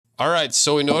Alright,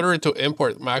 so in order to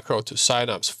import macro to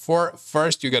Synapse 4,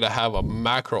 first you gotta have a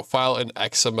macro file in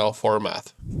XML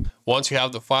format. Once you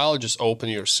have the file, just open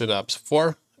your Synapse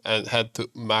 4 and head to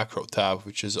macro tab,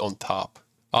 which is on top.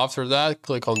 After that,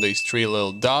 click on these three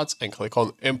little dots and click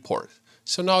on import.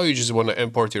 So now you just want to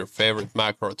import your favorite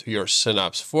macro to your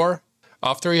Synapse 4.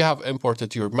 After you have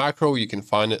imported your macro, you can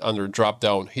find it under drop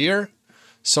down here.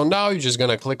 So now you're just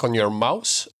gonna click on your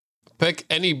mouse, pick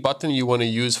any button you want to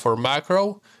use for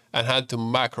macro, and head to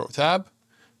macro tab.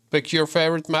 Pick your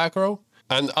favorite macro,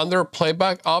 and under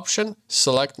playback option,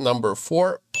 select number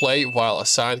 4, play while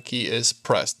assigned key is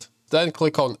pressed. Then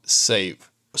click on save.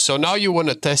 So now you want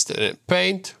to test it in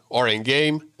Paint or in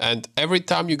game, and every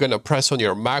time you're going to press on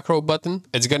your macro button,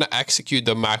 it's going to execute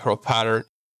the macro pattern.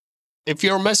 If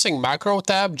you're missing macro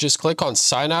tab, just click on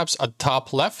Synapse at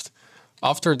top left.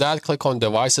 After that, click on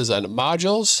devices and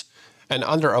modules, and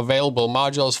under available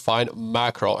modules, find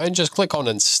macro and just click on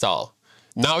install.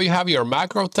 Now you have your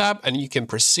macro tab and you can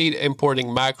proceed importing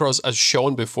macros as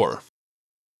shown before.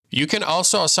 You can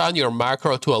also assign your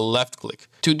macro to a left click.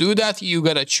 To do that, you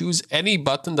gotta choose any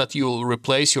button that you will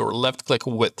replace your left click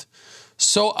with.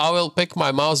 So I will pick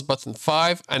my mouse button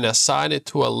 5 and assign it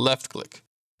to a left click.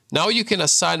 Now you can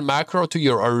assign macro to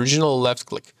your original left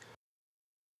click.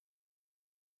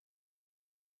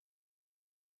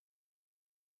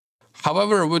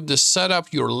 However, with the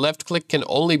setup, your left click can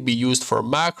only be used for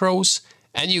macros,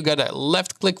 and you gotta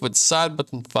left click with side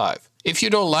button 5. If you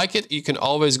don't like it, you can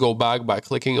always go back by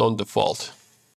clicking on default.